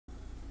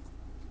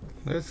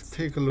Let's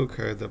take a look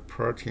at the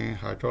protein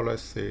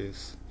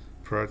hydrolysis,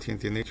 protein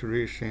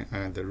denaturation,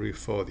 and the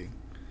refolding.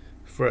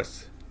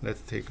 First,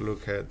 let's take a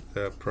look at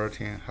the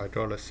protein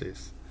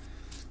hydrolysis.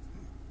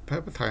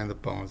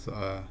 Peptide bonds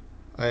are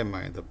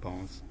amide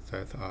bonds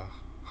that are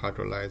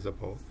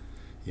hydrolysable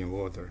in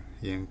water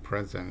in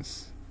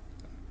presence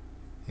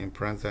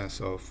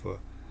of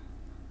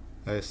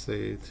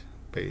acid,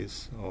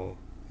 base, or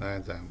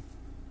enzyme.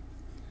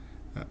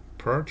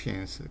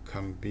 Proteins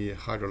can be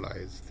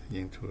hydrolyzed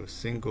into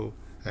single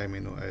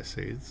amino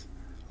acids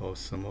or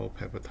small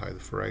peptide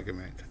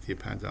fragments,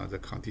 depending on the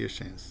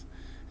conditions.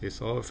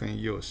 It's often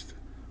used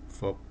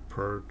for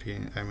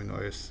protein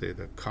amino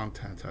acid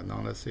content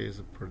analysis,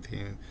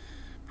 protein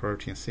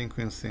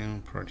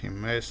sequencing,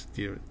 protein mass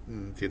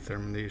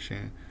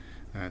determination,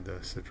 and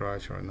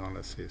structure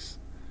analysis.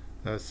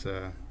 That's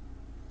the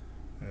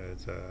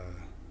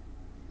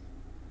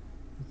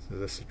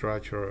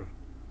structure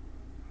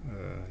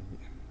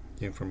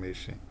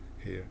information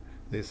here.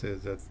 This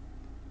is a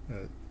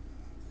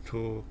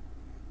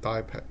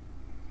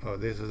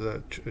this is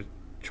a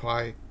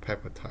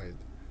tripeptide.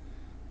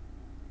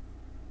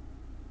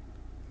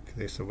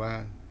 This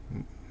one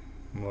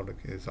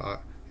molecule is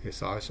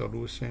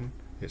isoleucine,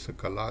 is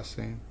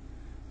glycine,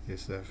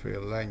 is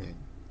phenylalanine.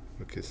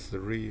 Okay,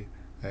 3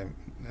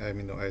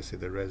 amino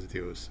acid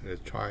residues, a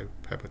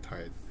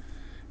tripeptide,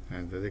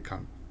 and they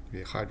can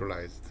be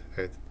hydrolyzed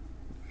at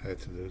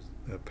the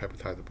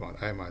peptide bond,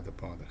 amide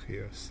bond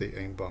here,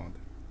 CN bond,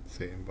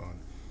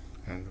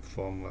 and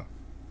form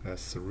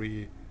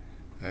 3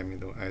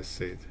 amino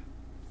acid.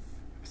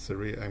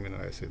 3 amino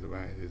acid.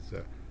 One is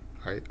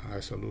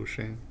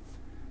isoleucine,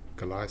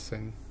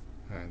 glycine,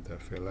 and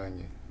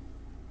phenylalanine.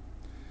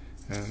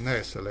 And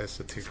next, let's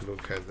take a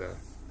look at the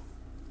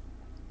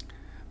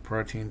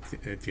protein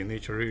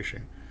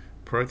denaturation.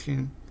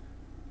 Protein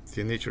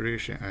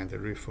denaturation and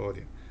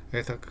refolding.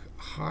 At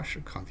harsh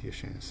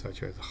conditions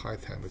such as high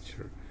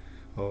temperature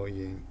or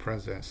in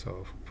presence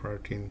of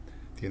protein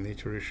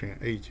denaturation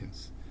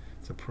agents,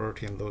 the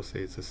protein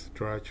loses its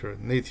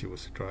native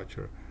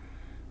structure,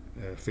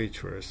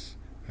 features,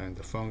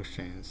 and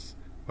functions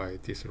by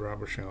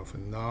disruption of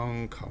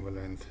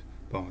non-covalent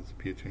bonds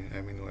between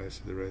amino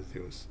acid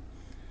residues.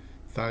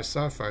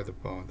 Disulfide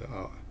bonds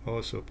are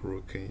also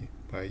broken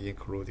by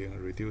including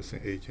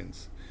reducing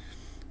agents,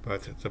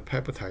 but the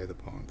peptide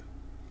bonds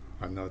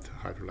are not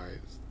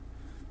hydrolyzed.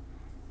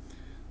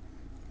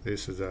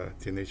 This is a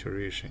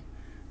denaturation.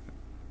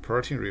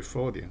 Protein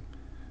refolding.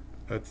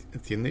 A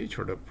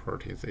denatured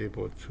protein is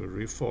able to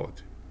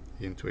refold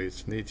into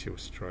its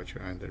native structure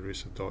and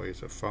restore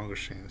its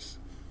functions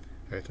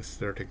at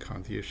certain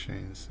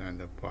conditions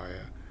and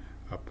by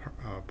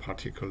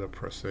particular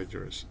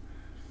procedures.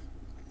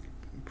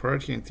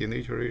 Protein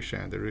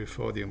denaturation and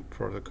refolding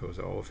protocols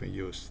are often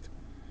used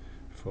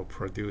for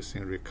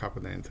producing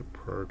recombinant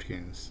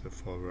proteins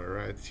for a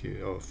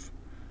variety of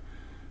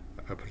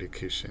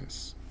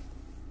applications.